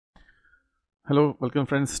Hello, welcome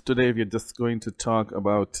friends. Today we are just going to talk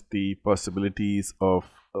about the possibilities of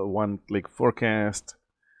a one-click forecast.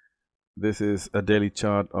 This is a daily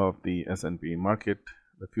chart of the S&P market,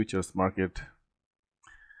 the futures market.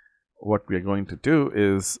 What we are going to do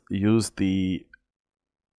is use the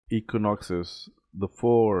equinoxes, the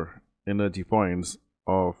 4 energy points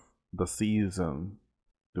of the season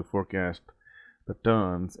to forecast the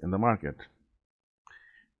turns in the market.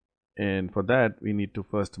 And for that, we need to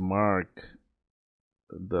first mark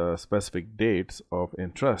the specific dates of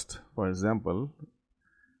interest. For example,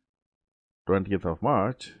 20th of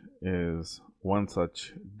March is one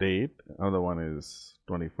such date, another one is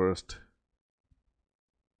 21st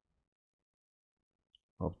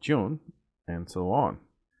of June, and so on.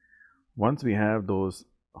 Once we have those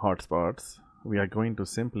hotspots, we are going to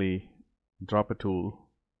simply drop a tool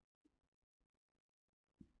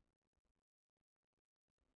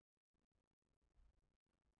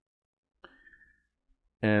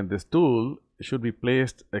and this tool should be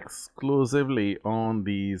placed exclusively on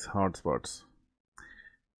these hotspots.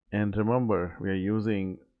 And remember, we are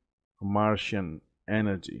using Martian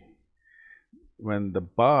energy. When the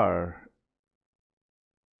bar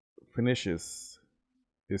finishes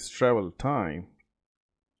its travel time,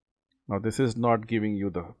 now this is not giving you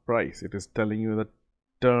the price, it is telling you the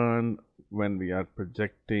turn when we are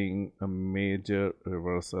projecting a major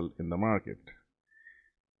reversal in the market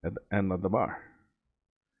at the end of the bar.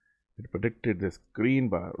 It predicted this green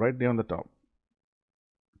bar right there on the top.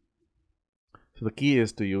 So the key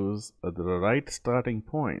is to use the right starting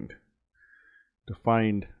point to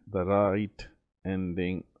find the right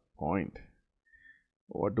ending point.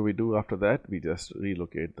 What do we do after that? We just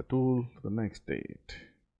relocate the tool to the next date.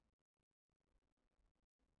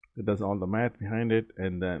 It does all the math behind it,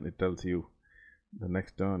 and then it tells you the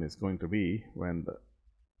next turn is going to be when the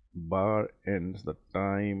bar ends, the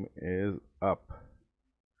time is up.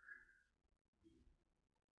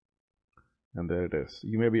 And there it is.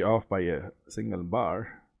 You may be off by a single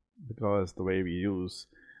bar because the way we use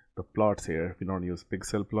the plots here, we don't use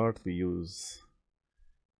pixel plots, we use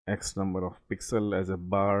X number of pixel as a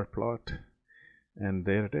bar plot. And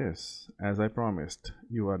there it is. As I promised,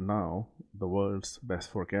 you are now the world's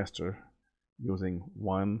best forecaster using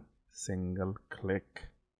one single click.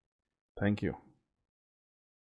 Thank you.